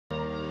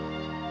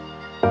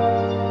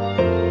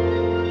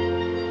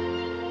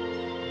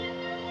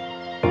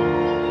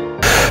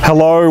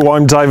Hello,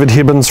 I'm David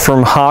Hibbins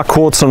from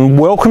Harcourts and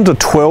welcome to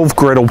 12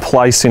 Gretel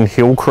Place in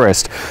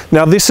Hillcrest.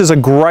 Now this is a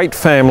great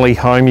family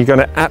home, you're going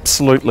to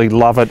absolutely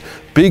love it.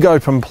 Big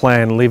open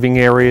plan living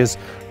areas,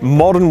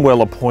 modern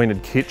well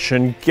appointed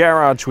kitchen,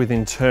 garage with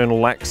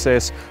internal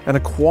access and a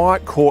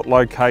quiet court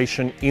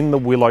location in the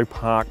Willow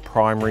Park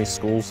Primary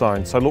School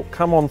Zone. So look,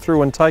 come on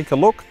through and take a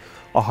look.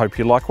 I hope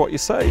you like what you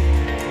see.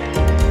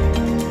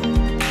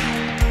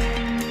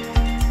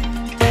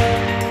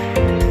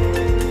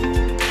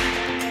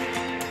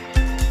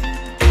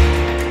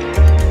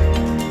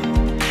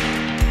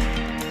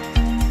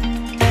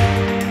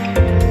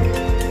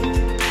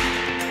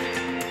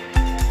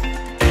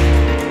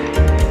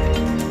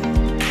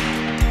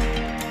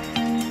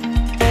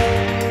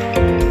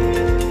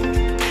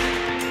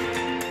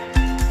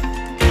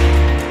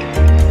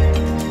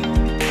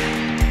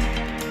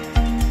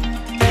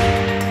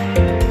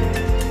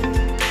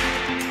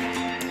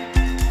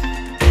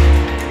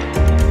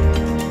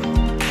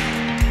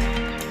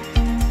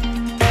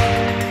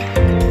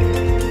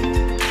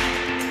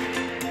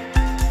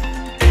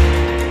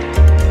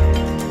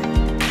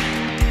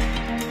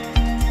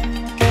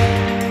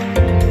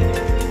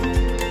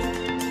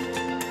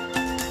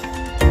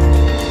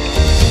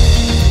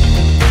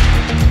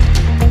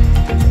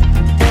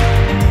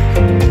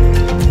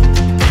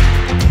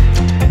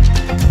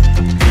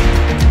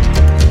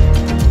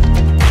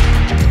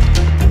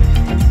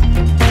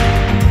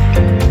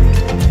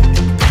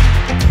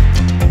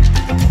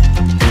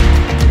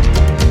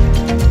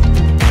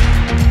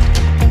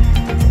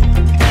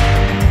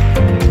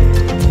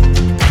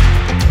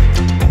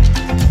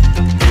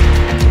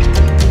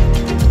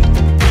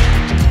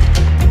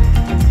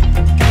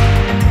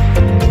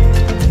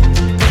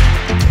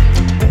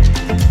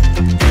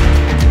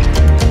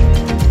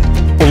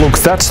 Look,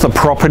 that's the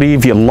property.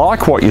 If you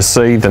like what you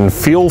see, then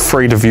feel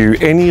free to view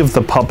any of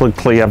the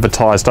publicly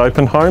advertised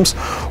open homes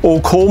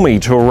or call me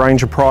to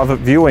arrange a private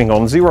viewing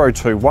on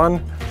 021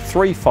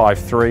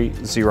 353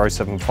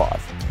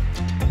 075.